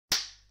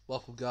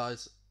Welcome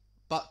guys,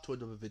 back to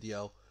another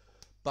video,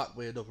 back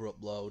with another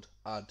upload,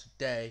 and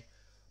today,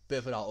 bit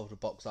of an out of the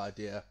box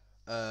idea.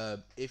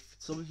 If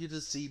some of you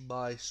didn't see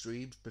my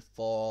streams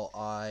before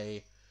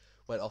I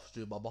went off to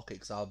do my mock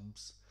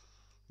exams,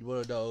 you would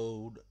have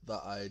known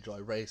that I enjoy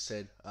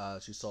racing,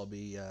 as you saw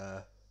me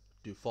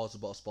do Forza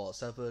Motorsport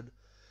 7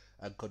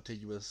 and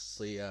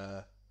continuously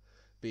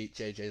beat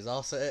JJ's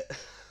arse at it.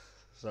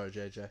 Sorry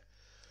JJ.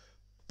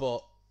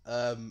 But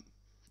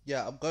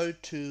yeah, I'm going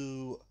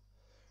to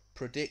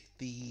predict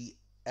the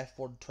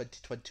F1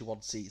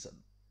 2021 season.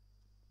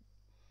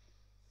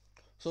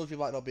 Some of you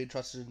might not be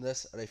interested in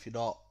this, and if you're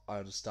not, I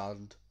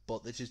understand.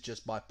 But this is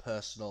just my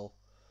personal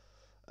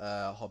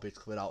hobby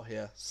coming out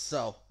here.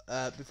 So,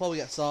 before we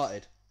get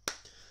started,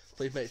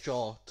 please make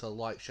sure to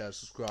like, share, and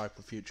subscribe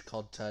for future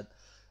content.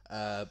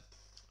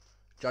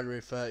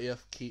 January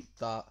 30th, keep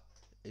that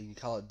in your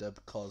calendar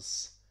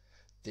because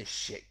this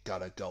shit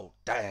gotta go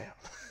down.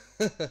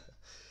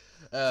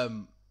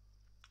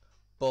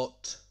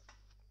 But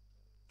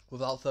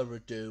without further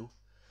ado,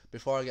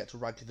 before I get to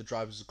ranking the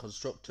drivers and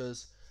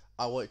constructors,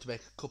 I wanted to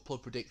make a couple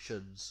of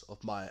predictions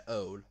of my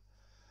own.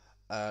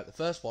 The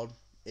first one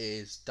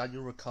is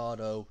Daniel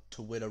Ricciardo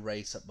to win a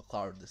race at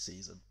McLaren this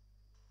season.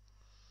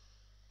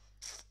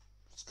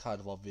 It's kind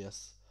of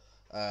obvious.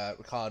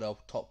 Ricciardo,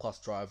 top class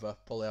driver,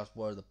 probably has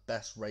one of the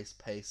best race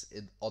pace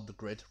on the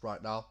grid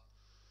right now.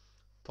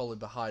 Probably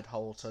behind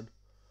Hamilton,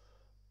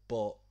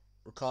 but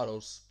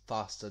Ricciardo's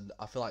fast, and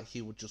I feel like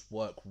he would just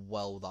work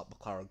well with that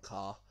McLaren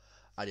car,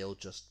 and he'll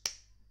just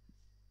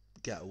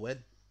get a win.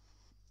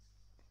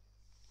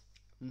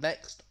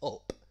 Next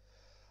up,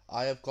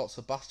 I have got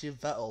Sebastian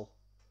Vettel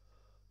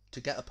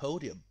to get a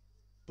podium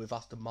with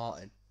Aston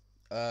Martin.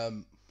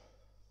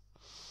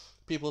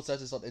 People have said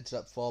this on the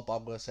internet before, but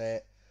I'm going to say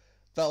it.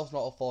 Vettel's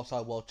not a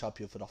four-time world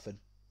champion for nothing.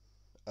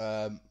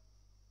 I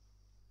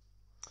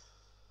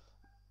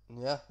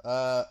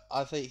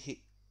think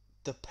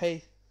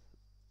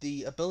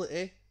the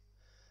ability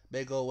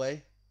may go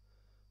away,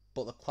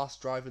 but the class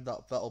driving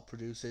that Vettel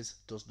produces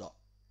does not.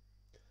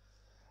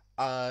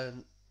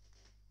 And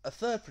a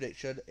third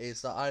prediction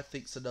is that I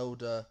think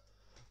Tsunoda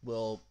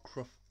will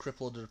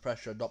cripple under the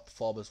pressure and not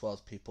perform as well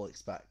as people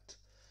expect.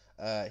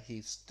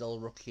 He's still a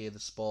rookie in the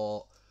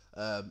sport.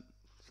 He's going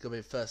to be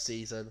his first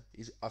season.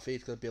 I think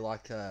he's going to be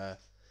like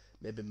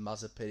maybe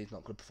Mazepin. He's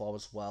not going to perform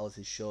as well as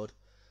he should.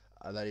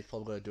 And then he's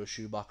probably going to do a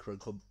Schumacher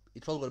and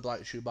he's probably going to be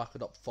like a Schumacher,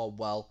 not perform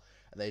well,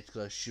 and then he's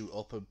going to shoot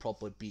up and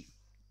probably be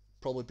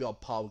on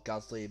par with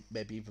Gasly,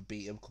 maybe even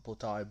beat him a couple of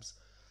times.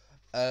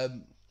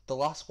 The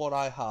last one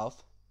I have,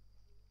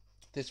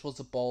 this was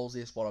the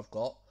ballsiest one I've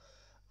got,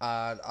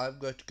 and I'm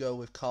going to go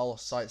with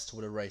Carlos Sainz to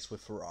win a race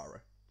with Ferrari.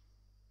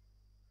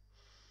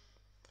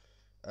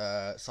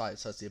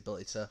 Sainz has the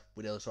ability to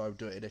win it, so I would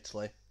do it in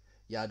Italy.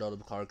 Yeah, I know the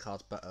McLaren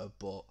car's better,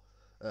 but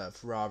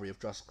Ferrari have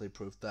drastically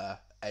improved their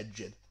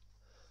engine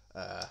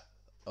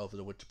over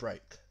the winter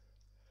break,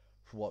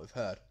 from what we've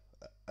heard.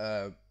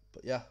 But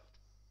yeah,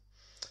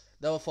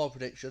 there were 4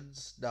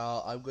 predictions.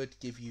 Now I'm going to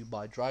give you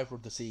my driver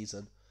of the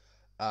season,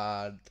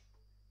 and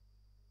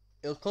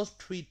it was close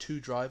between 2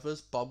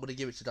 drivers, but I'm going to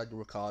give it to Daniel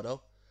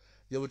Ricciardo.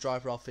 The other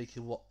driver I'm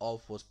thinking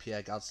of was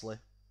Pierre Gasly,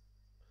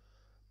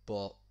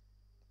 but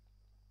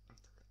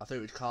I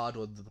think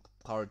Ricciardo and the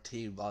McLaren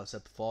team, like I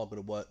said before, are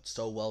going to work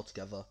so well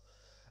together,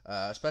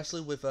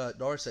 especially with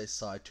Norris's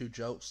side, 2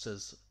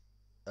 jokesters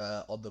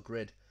on the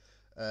grid.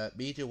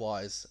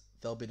 Media-wise,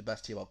 they'll be the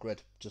best team on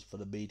grid, just for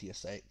the media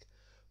sake.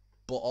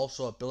 But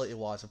also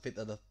ability-wise, I think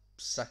they're the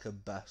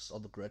second best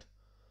on the grid.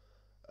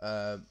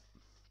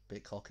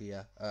 Bit cocky,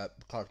 yeah.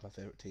 McLaren's my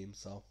favourite team,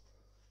 so.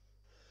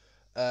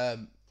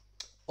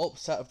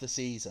 Upset of the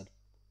season.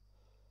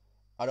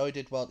 I know he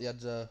did well at the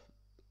end of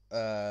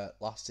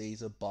last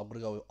season, but I'm going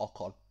to go with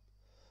Ocon.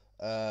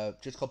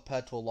 Just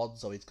compared to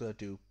Alonso, he's going to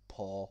do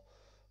poor.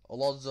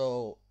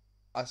 Alonso,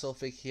 I still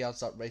think he has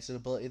that racing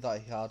ability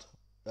that he had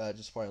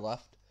just before he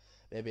left.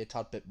 Maybe a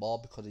tad bit more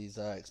because he's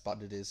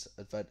expanded his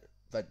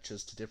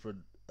ventures to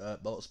different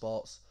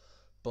motorsports.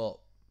 But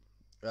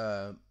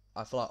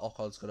I feel like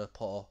Ocon's going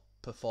to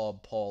perform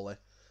poorly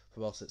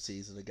for most of the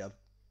season again.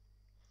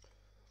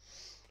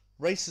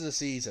 Race of the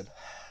season.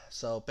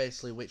 So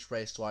basically, which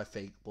race do I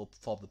think will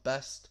perform the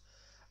best?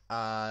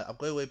 I'm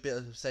going with a bit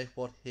of a safe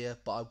one here,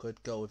 but I'm going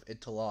to go with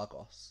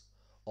Interlagos,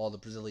 or the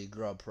Brazilian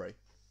Grand Prix.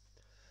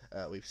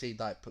 We've seen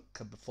that it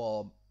can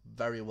perform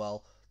very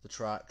well, the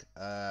track,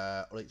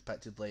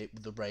 unexpectedly,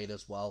 with the rain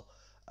as well.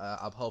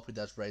 I'm hoping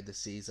there's rain this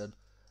season,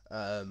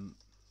 and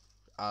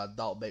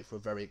that'll make for a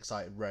very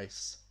exciting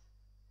race.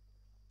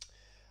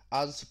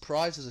 And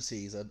surprise of the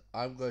season,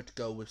 I'm going to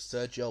go with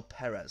Sergio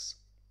Perez.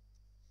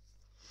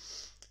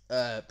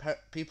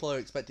 People are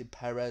expecting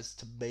Perez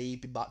to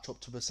maybe match up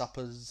to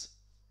Verstappen's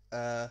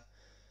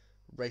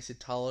racing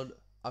talent.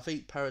 I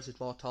think Perez is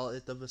more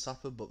talented than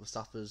Verstappen, but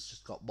Verstappen's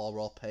just got more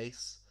raw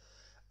pace.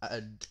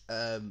 And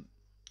I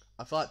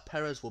feel like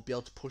Perez will be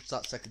able to push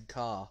that second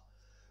car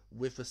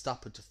with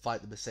Verstappen to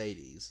fight the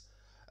Mercedes.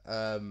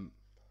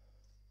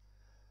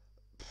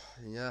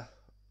 Yeah.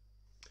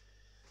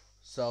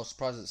 So,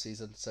 surprise of the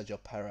season, Sergio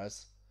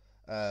Perez.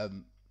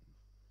 Um,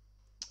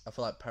 I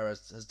feel like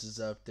Perez has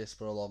deserved this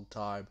for a long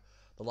time.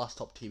 The last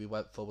top team he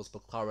went for was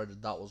McLaren,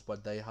 and that was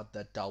when they had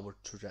their downward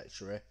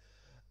trajectory.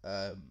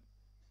 Um,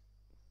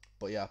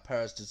 but yeah,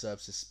 Perez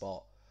deserves his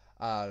spot,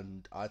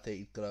 and I think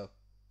he's gonna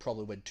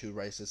probably win 2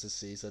 races this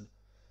season.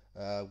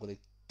 I'm gonna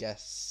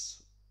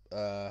guess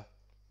Perez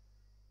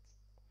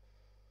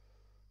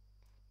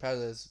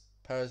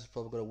is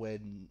probably gonna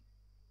win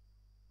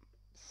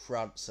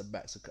France and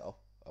Mexico.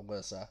 I'm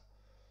gonna say.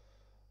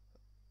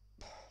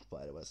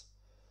 But anyways,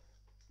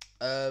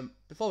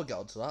 before we get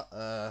on to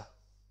that,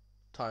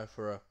 time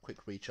for a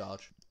quick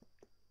recharge.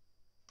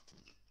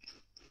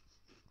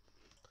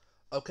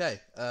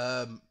 Okay,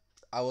 I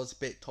was a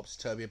bit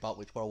topsy-turvy about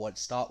which one I want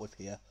to start with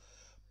here,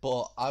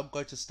 but I'm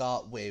going to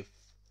start with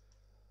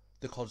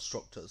the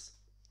constructors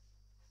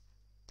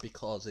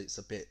because it's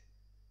a bit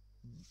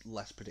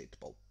less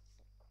predictable.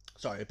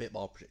 Sorry, a bit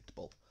more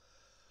predictable.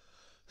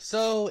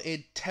 So,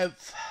 in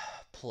 10th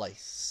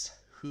place,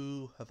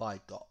 who have I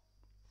got?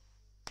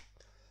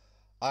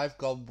 I've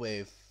gone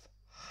with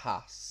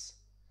Haas.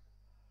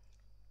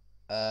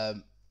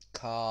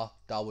 Car,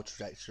 downward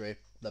trajectory.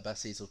 The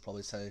best season was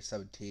probably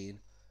 2017,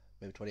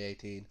 maybe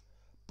 2018.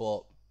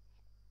 But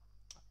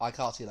I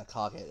can't see that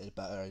car getting any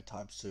better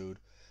anytime soon.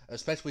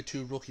 Especially with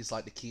 2 rookies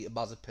like Nikita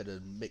Mazepin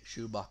and Mick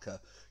Schumacher.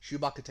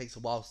 Schumacher takes a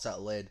while to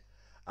settle in,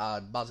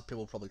 and Mazepin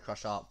will probably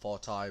crash out 4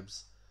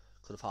 times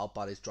because of how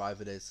bad his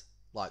driving is,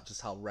 like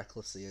just how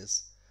reckless he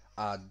is.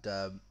 And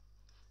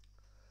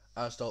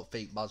I just don't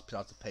think Mazepin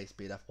has the pace to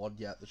be in F1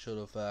 yet. They should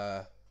have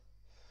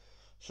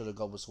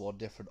gone with someone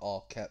different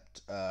or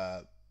kept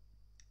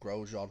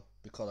Grosjean,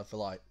 because I feel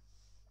like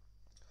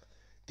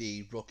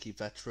the rookie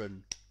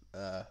veteran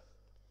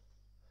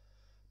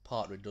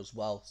partnering does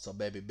well. So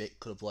maybe Mick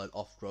could have learned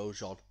off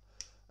Grosjean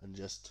and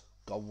just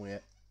gone with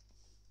it.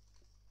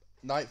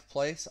 9th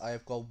place, I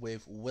have gone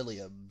with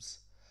Williams.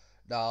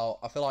 Now,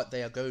 I feel like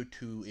they are going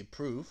to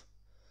improve,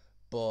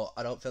 but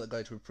I don't feel they're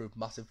going to improve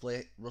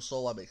massively.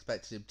 Russell, I'm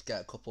expecting him to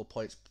get a couple of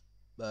points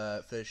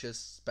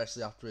finishes,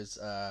 especially after his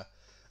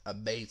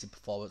amazing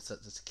performance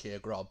at the Sakir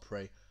Grand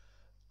Prix.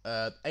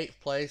 8th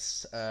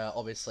place,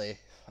 obviously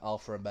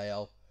Alfa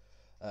Romeo.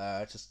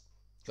 Just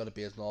going to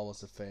be as normal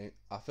as a thing.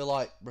 I feel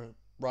like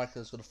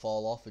Raikkonen's going to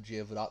fall off, and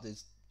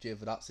Giovinazzi's going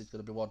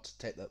to be one to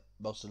take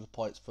most of the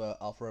points for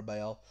Alfa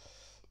Romeo.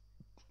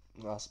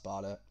 That's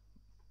about it.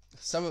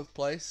 7th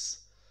place,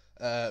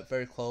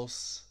 very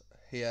close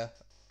here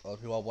on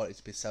who I wanted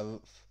to be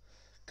 7th.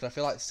 Because I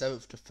feel like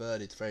 7th to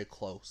 3rd is very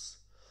close.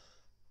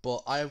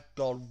 But I have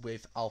gone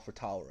with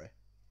AlphaTauri.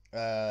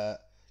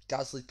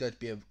 Gasly's going to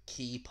be a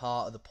key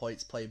part of the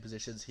points playing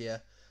positions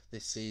here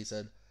this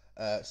season.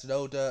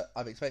 Tsunoda,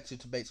 I'm expecting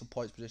him to make some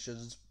points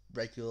positions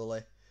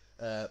regularly,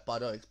 but I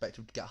don't expect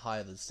him to get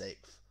higher than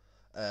 6th.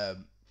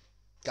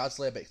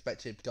 Gasly, I'm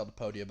expecting him to get on the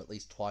podium at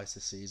least twice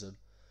this season.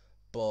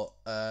 But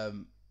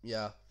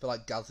yeah, I feel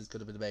like Gasly's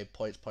going to be the main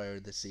points player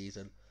in this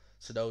season.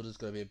 Tsunoda's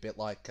going to be a bit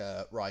like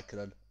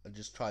Raikkonen and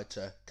just try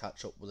to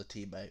catch up with a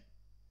teammate.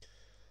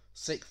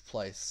 6th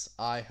place,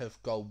 I have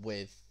gone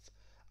with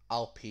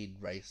Alpine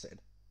Racing.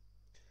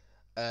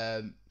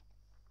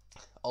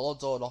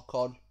 Alonso and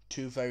Ocon,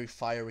 2 very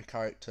fiery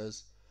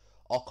characters.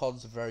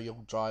 Ocon's a very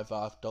young driver.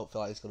 I don't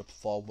feel like he's going to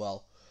perform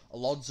well.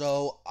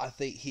 Alonso, I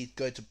think he's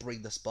going to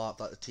bring the spark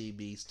that the team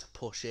needs to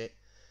push it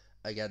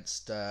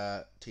against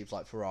teams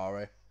like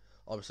Ferrari.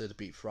 Obviously, they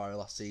beat Ferrari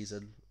last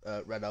season,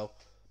 Renault.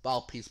 But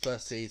Alpine's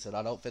first season,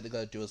 I don't think they're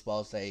going to do as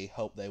well as they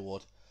hoped they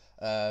would.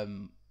 I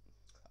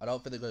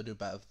don't think they're going to do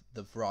better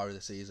than Ferrari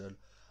this season.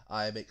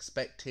 I'm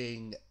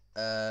expecting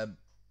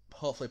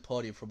hopefully a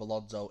podium from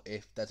Alonso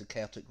if there's a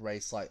chaotic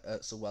race like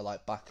somewhere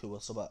like Baku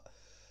or something.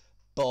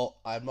 But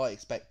I'm not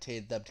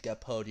expecting them to get a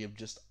podium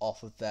just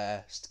off of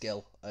their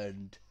skill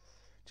and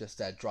just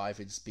their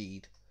driving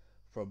speed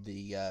from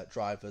the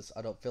drivers.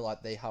 I don't feel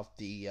like they have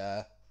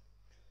the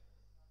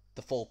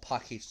full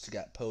package to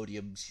get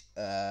podiums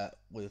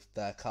with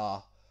their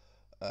car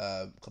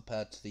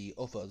compared to the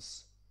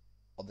others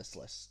on this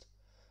list.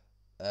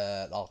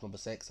 That was number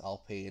 6,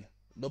 Alpine.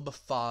 Number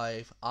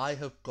 5, I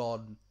have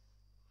gone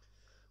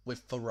with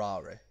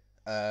Ferrari.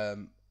 I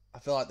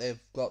feel like they've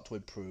got to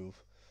improve.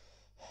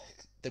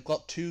 They've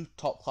got 2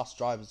 top class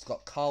drivers. They've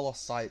got Carlos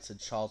Sainz and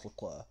Charles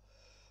Leclerc.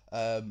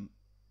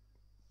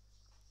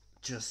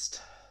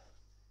 Just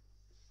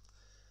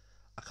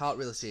I can't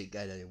really see it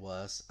getting any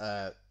worse.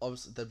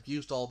 Obviously, they've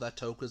used all their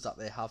tokens that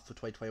they have for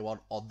 2021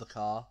 on the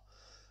car,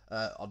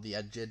 on the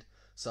engine,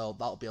 so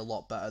that'll be a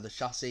lot better. The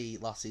chassis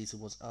last season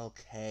was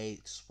okay,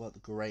 it just weren't the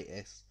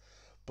greatest,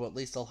 but at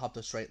least they'll have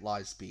the straight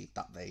line speed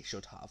that they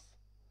should have.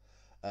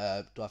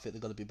 Do I think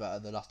they're going to be better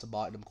than Aston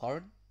Martin and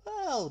McLaren?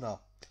 Well, no.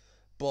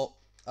 But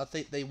I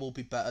think they will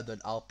be better than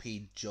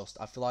Alpine just.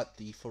 I feel like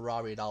the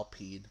Ferrari and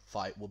Alpine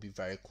fight will be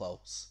very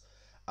close.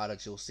 And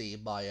as you'll see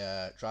in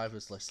my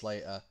drivers list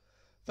later,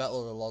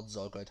 Vettel and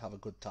Alonso are going to have a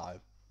good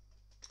time.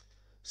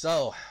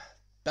 So,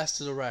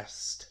 best of the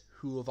rest,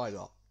 who have I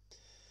got?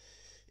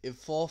 In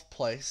 4th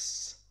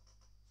place,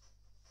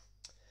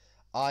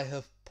 I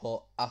have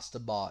put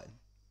Aston Martin.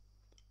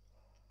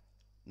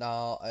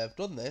 Now, I have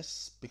done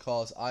this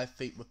because I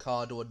think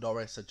Ricciardo and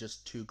Norris are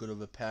just too good of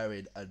a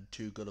pairing and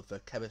too good of a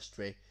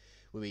chemistry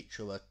with each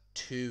other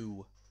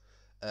to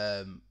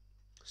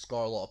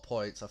score a lot of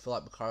points. I feel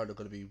like McLaren are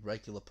going to be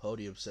regular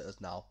podium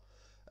sitters now.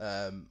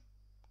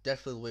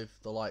 Definitely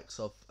with the likes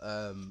of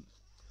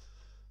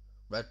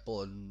Red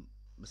Bull and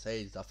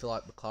Mercedes, I feel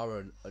like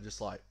McLaren are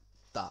just like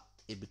that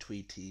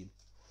in-between team.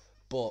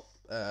 But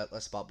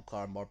less about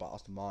McLaren, more about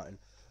Aston Martin.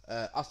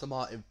 Aston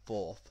Martin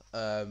fourth.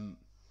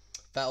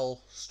 Vettel,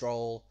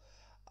 Stroll.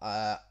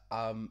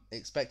 I'm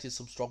expecting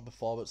some strong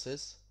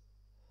performances,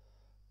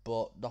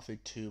 but nothing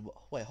too.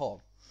 Wait, hold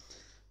on.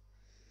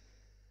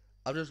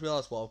 I've just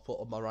realised what I've put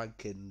on my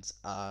rankings,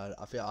 and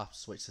I think I have to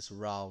switch this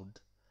around.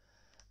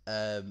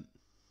 Um,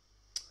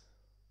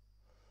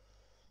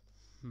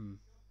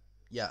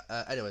 yeah.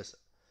 Anyways,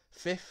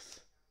 fifth,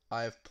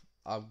 I'm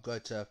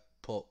going to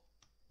put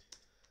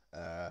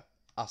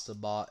Aston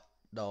Martin.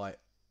 No, wait.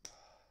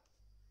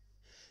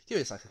 Give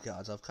me a second,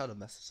 guys. I've kind of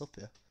messed this up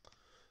here.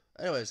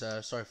 Anyways,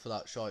 sorry for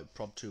that short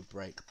impromptu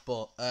break,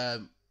 but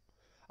I'm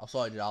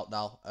sorting it out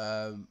now.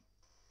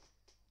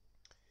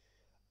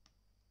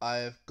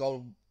 I've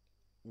gone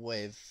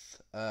with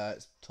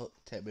it's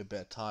taken me a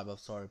bit of time. I'm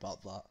sorry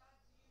about that,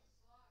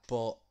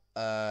 but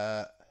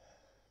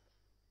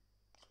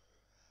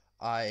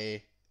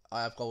I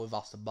have gone with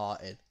Aston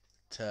Martin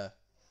to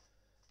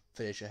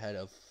finish ahead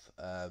of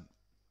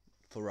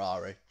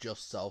Ferrari.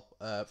 Just so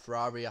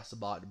Ferrari, Aston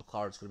Martin, and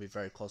McLaren's going to be a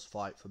very close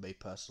fight for me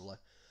personally.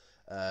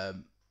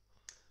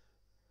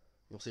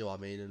 You'll see what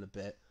I mean in a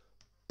bit.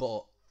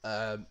 But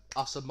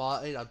Aston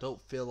Martin, I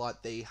don't feel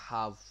like they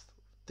have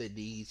the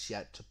needs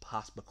yet to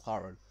pass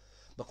McLaren.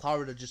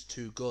 McLaren are just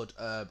too good.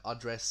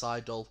 Andreas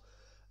Seidel,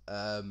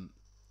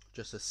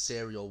 just a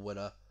serial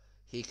winner.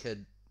 He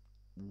can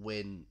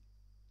win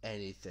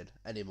anything,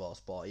 any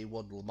motorsport. He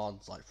won Le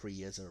Mans like 3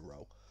 years in a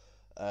row.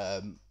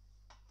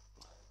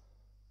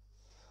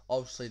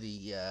 Obviously,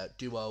 the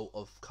duo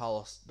of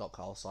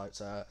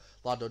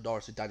Lando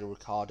Norris and Daniel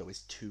Ricciardo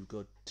is too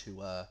good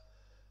to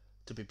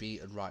be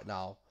beaten right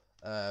now.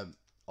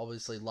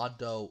 Obviously,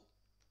 Lando,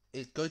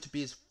 it's going to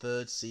be his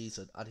third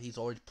season, and he's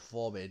already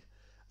performing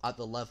at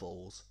the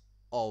levels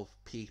of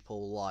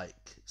people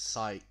like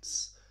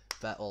Sainz,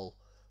 Vettel,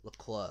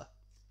 Leclerc,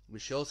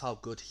 which shows how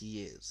good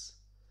he is.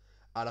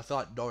 And I feel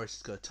like Norris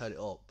is going to turn it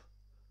up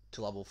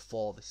to level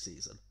 4 this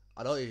season.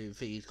 I don't even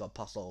think he's got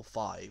past level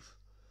 5.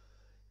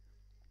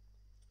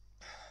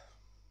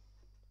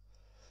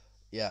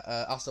 Yeah,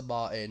 Aston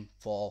Martin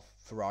 4th,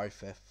 Ferrari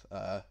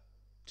 5th,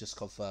 just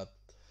confirmed.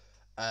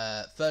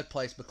 Third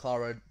place,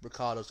 McLaren.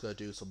 Ricciardo's going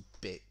to do some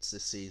bits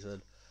this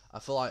season. I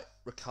feel like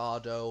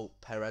Ricciardo,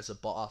 Perez, and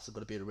Bottas are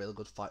going to be in a really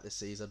good fight this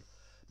season.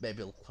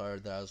 Maybe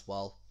Leclerc there as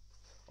well,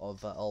 or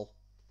Vettel.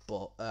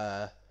 But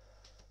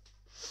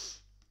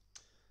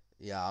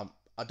yeah,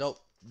 I don't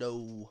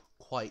know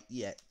quite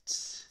yet.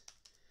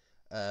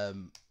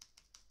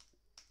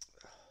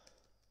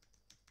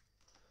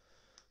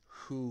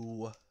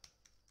 Who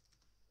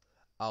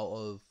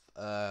out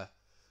of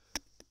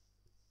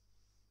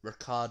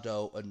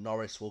Ricciardo and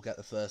Norris will get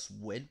the first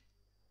win?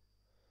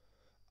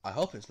 I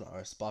hope it's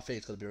Norris, but I think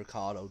it's going to be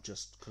Ricciardo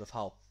just because of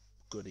how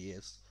good he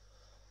is.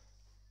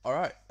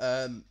 Alright,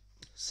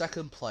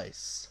 second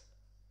place.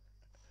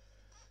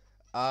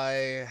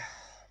 My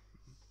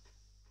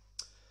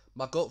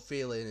gut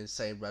feeling is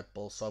saying Red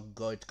Bull, so I'm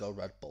going to go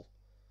Red Bull.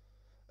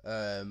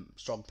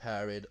 Strong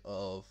pairing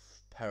of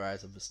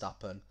Perez and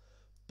Verstappen,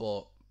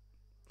 but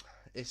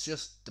it's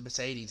just the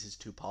Mercedes is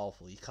too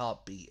powerful. You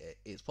can't beat it.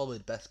 It's probably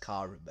the best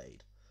car ever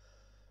made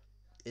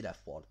in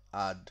F1,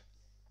 and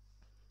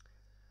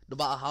no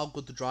matter how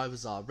good the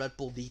drivers are, Red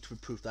Bull need to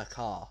improve their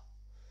car.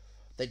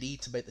 They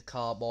need to make the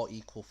car more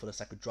equal for the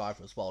second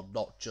driver as well,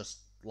 not just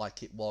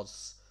like it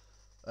was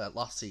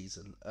last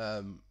season.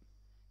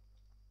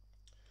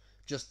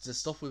 Just the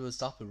stuff with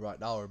Verstappen right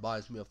now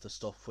reminds me of the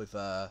stuff with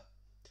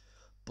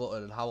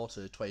Button and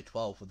Hamilton in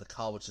 2012 when the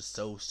car was just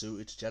so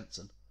suited to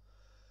Jensen.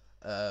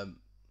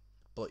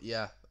 But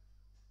yeah,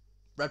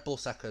 Red Bull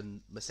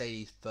second,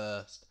 Mercedes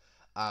first,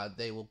 and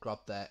they will grab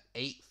their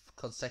 8th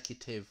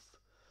consecutive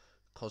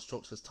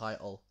Constructors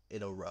title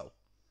in a row.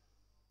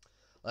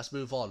 Let's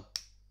move on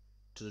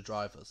to the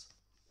drivers.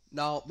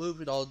 Now,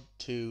 moving on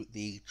to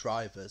the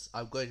drivers,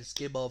 I'm going to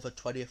skim over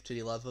 20th to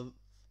 11th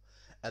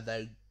and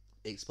then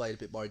explain a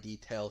bit more in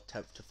detail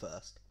 10th to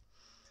 1st.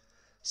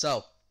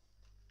 So,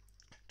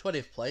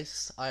 20th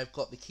place, I've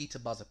got Nikita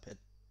Mazepin.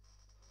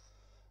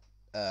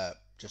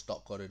 Just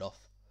not good enough.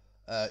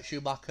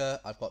 Schumacher,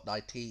 I've got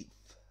 19th.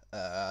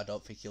 I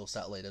don't think he'll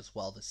settle in as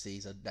well this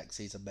season. Next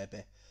season,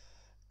 maybe.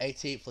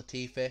 18th,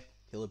 Latifi.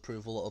 He'll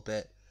improve a little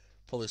bit.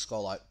 Probably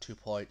score like 2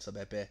 points or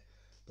maybe.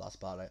 That's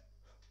about it.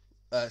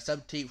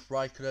 17th,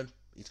 Raikkonen.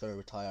 He's going to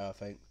retire, I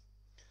think.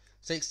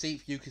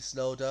 16th, Yuki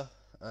Tsunoda.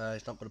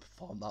 He's not going to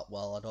perform that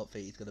well. I don't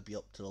think he's going to be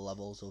up to the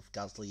levels of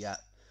Gasly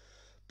yet.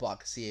 But I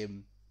can see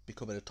him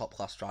becoming a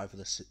top-class driver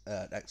this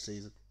next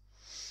season.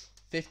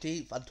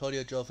 15th,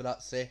 Antonio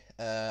Giovinazzi.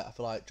 I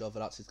feel like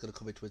Giovinazzi is going to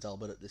come into his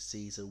element this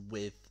season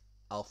with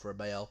Alfa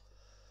Romeo.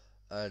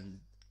 And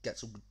get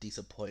some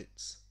decent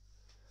points.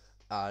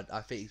 And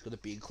I think he's going to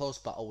be in close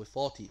battle with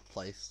 14th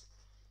place,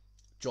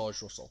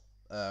 George Russell.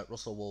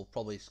 Russell will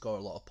probably score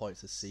a lot of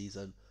points this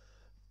season.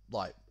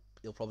 Like,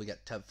 he'll probably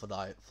get 10th or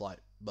 9th, like,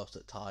 most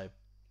of the time.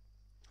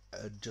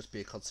 And just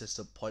be a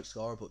consistent point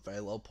scorer, but very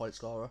low point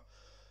scorer.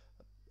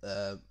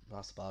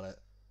 That's about it.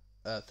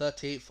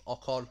 13th,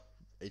 Ocon.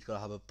 He's going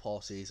to have a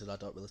poor season. I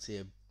don't really see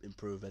him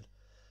improving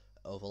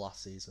over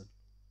last season.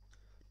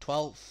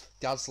 12th,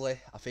 Gasly.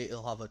 I think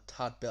he'll have a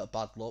tad bit of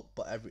bad luck,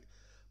 but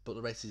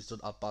the races he's done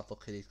have bad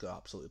luck and he's going to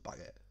absolutely bang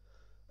it.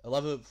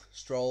 11th,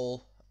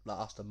 Stroll. That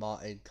Aston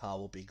Martin car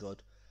will be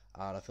good,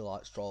 and I feel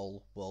like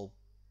Stroll will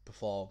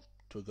perform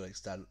to a good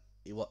extent.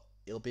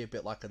 He'll be a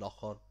bit like an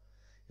Ocon.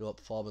 He won't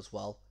perform as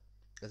well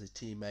as his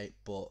teammate,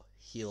 but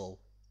he'll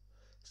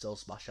still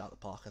smash out the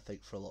park, I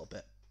think, for a little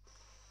bit.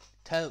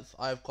 10th,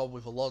 I've gone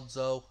with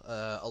Alonso.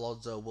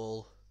 Alonso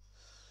will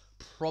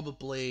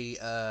probably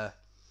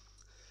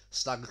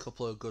snag a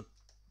couple of good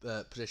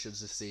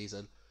positions this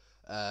season.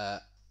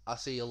 I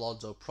see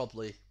Alonso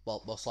probably,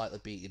 well, most likely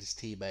beating his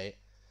teammate,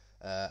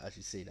 as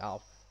you see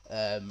now.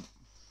 And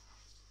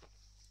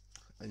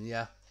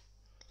yeah,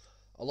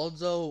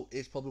 Alonso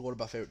is probably one of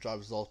my favourite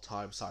drivers of all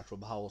time, aside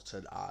from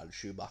Hamilton and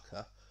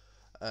Schumacher.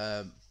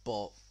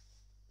 But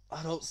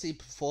I don't see him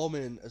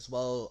performing as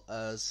well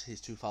as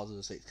his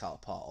 2006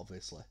 counterpart,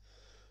 obviously.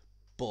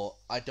 But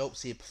I don't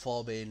see him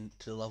performing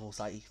to the levels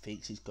that he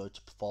thinks he's going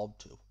to perform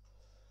to.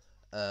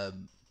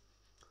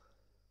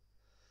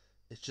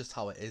 It's just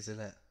how it is, isn't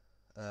it?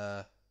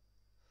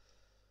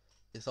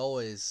 It's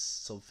always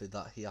something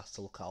that he has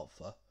to look out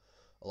for.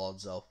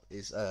 Alonso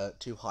is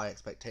too high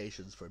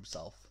expectations for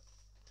himself.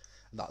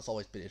 And that's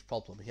always been his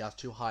problem. He has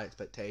too high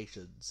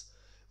expectations,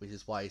 which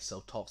is why he's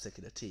so toxic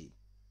in a team.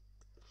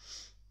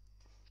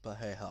 But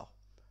hey ho.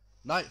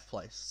 9th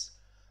place,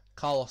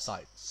 Carlos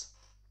Sainz.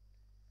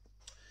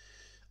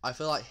 I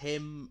feel like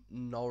him,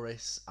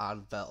 Norris,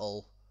 and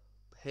Vettel,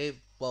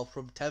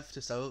 from 10th to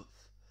 7th,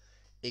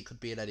 it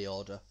could be in any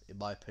order, in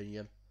my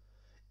opinion.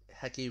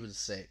 Heck, even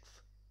 6th.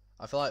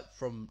 I feel like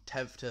from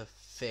 10th to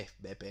 5th,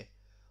 maybe.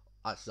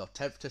 Actually, no,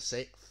 10th to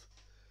 6th,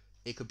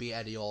 it could be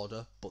any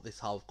order, but this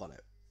is how I've got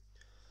it.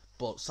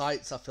 But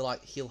Sainz, I feel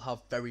like he'll have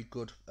very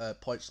good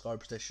point scoring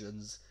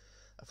positions.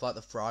 I feel like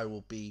the Ferrari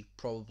will be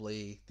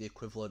probably the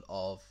equivalent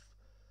of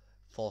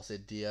Force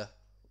India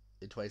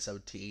in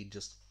 2017,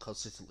 just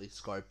consistently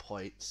scoring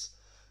points,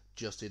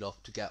 just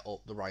enough to get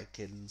up the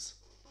rankings.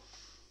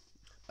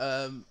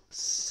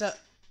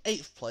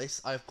 8th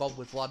place, I've gone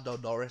with Lando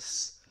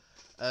Norris.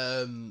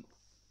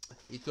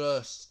 He's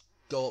going to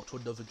go up to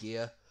another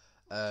gear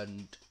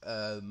and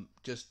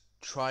just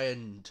try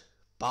and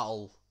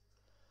battle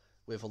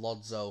with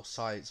Alonso,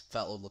 Sainz,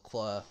 Vettel and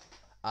Leclerc,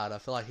 and I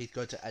feel like he's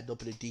going to end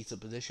up in a decent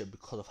position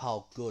because of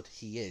how good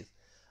he is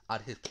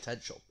and his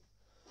potential.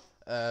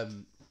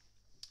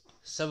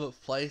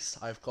 7th place,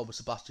 I've gone with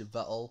Sebastian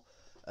Vettel.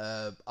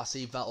 I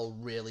see Vettel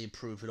really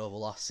improving over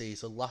last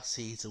season. Last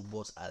season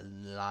was a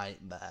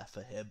nightmare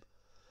for him.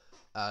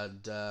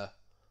 And,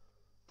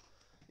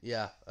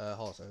 yeah, hold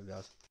on a second,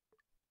 guys.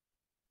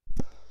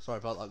 Sorry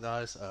about that,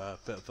 guys.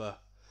 Bit of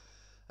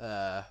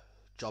a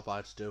job I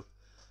had to do.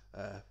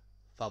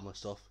 Family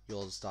stuff,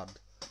 you'll understand.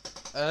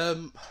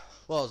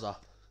 What was that?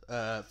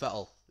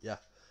 Vettel, yeah.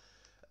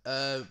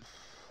 I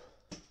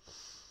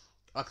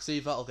can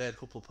see Vettel getting a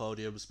couple of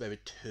podiums, maybe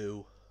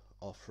 2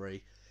 or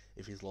 3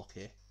 if he's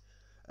lucky.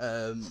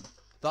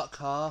 That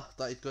car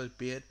that he's going to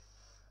be in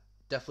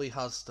definitely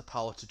has the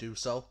power to do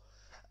so,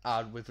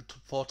 and with a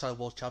 4-time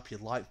world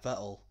champion like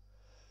Vettel,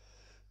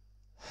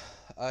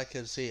 I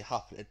can see it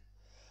happening,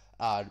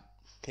 and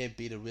him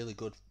being a really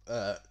good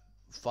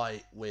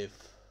fight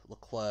with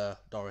Leclerc,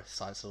 Norris,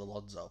 Sainz and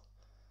Alonso.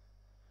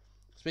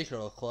 Speaking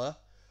of Leclerc,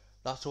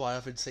 that's who I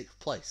have in 6th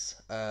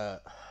place.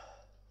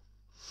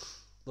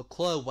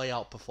 Leclerc way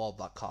outperformed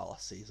that car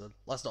last season.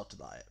 Let's not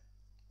deny it.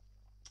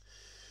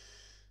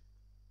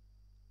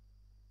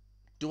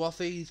 Do I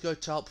think he's going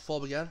to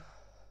outperform again?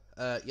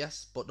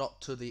 Yes, but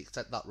not to the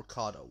extent that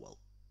Ricciardo will.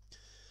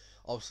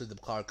 Obviously, the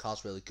McLaren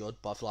car's really good,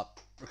 but I feel like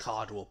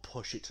Ricciardo will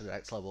push it to the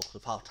next level because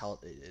of how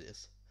talented it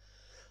is.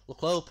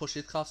 Leclerc will push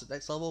his car to the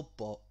next level,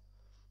 but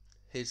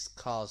his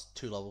car's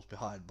 2 levels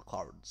behind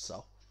McLaren's,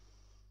 so.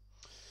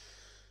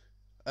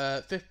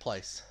 5th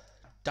place,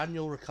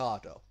 Daniel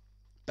Ricciardo.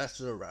 Best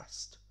of the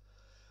rest.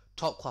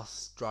 Top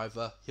class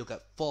driver, he'll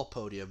get 4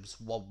 podiums,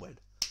 1 win.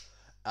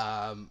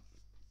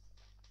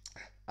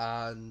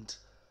 And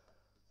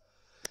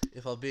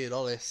if I'm being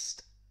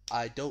honest,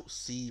 I don't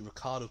see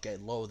Ricciardo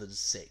getting lower than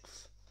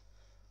 6th.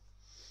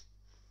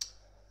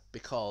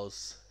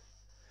 Because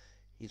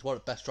he's one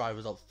of the best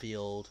drivers on the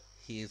field,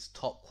 he is a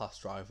top class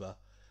driver,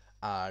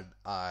 and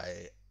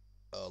I'm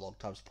a long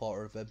time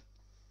supporter of him.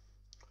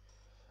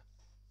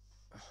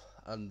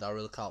 And I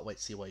really can't wait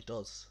to see what he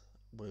does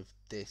with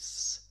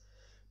this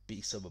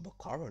beast of a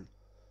McLaren.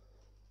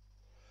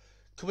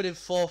 Coming in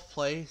 4th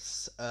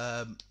place,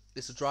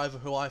 it's a driver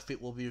who I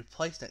think will be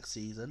replaced next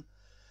season,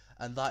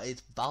 and that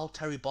is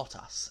Valtteri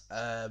Bottas.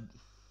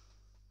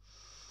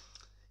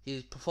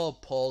 He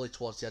performed poorly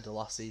towards the end of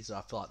last season.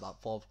 I feel like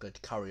that form's going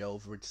to carry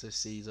over into this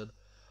season.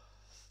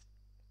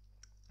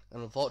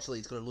 And unfortunately,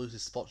 he's going to lose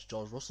his spot to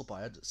George Russell by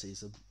the end of the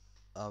season,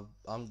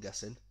 I'm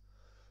guessing.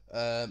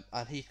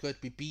 And he's going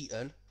to be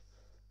beaten,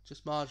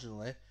 just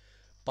marginally,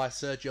 by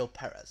Sergio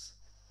Perez.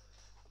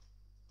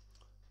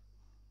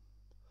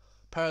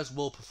 Perez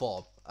will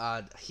perform,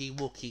 and he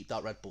will keep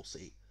that Red Bull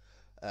seat.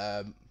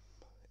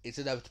 It's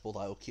inevitable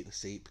that he'll keep the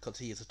seat because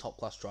he is a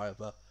top-class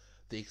driver.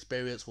 The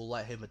experience will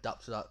let him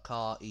adapt to that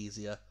car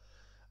easier,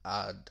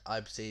 and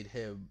I'm seeing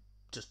him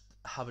just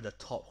having a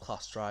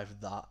top-class drive in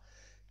that,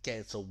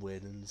 getting some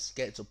wins,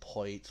 getting some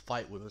points,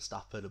 fight with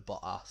Verstappen and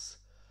Bottas.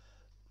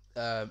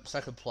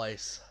 Second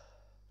place,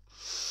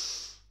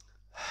 it's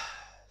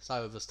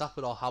either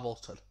Verstappen or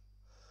Hamilton.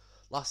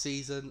 Last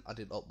season, I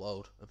didn't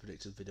upload a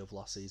predicted video of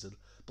last season,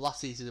 but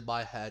last season in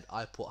my head,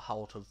 I put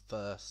Hamilton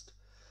first,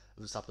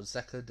 Verstappen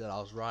second, and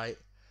I was right.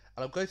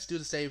 And I'm going to do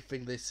the same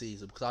thing this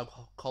season because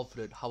I'm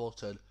confident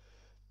Hamilton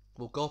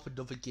will go up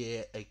another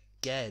gear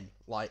again.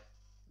 Like,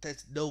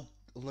 there's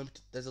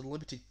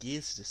unlimited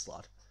gears to this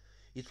lad.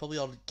 He's probably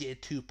on gear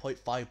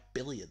 2.5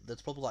 billion.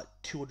 There's probably like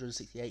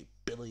 268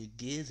 billion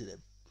gears in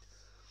him.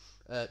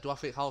 Do I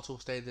think Hamilton will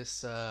stay in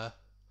this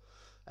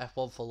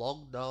F1 for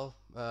long? No.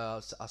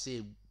 I see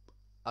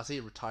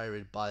him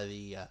retiring by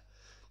the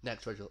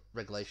next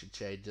regulation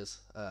changes.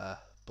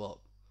 But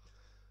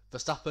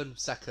Verstappen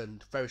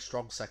second, very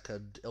strong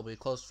second. It'll be a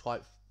close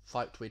fight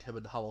between him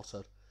and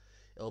Hamilton.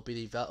 It'll be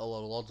the Vettel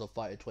and Alonso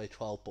fight in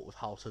 2012, but with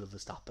Hamilton and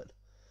Verstappen.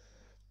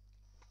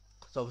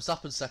 So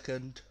Verstappen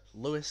second,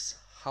 Lewis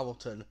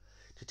Hamilton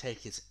to take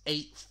his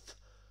 8th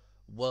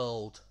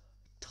world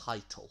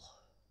title.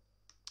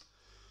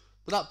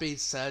 With that being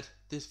said,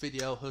 this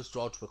video has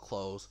drawn to a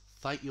close.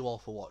 Thank you all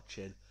for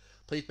watching.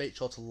 Please make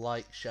sure to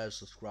like, share, and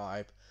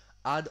subscribe.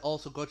 And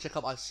also go check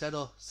out my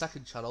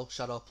second channel,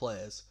 Shadow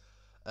Players.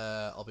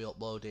 I'll be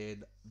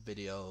uploading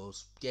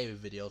videos, gaming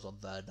videos on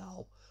there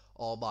now.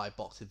 All my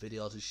boxing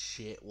videos and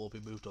shit will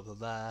be moved over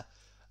there.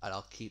 And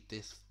I'll keep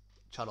this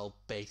channel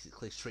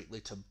basically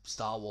strictly to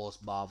Star Wars,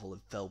 Marvel,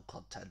 and film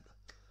content.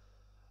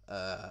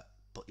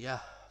 But yeah,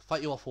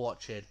 thank you all for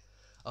watching.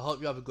 I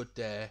hope you have a good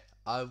day.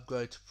 I'm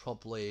going to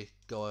probably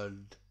go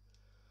and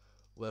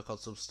work on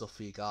some stuff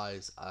for you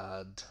guys,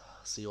 and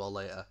see you all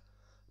later.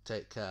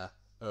 Take care,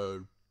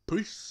 and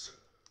peace.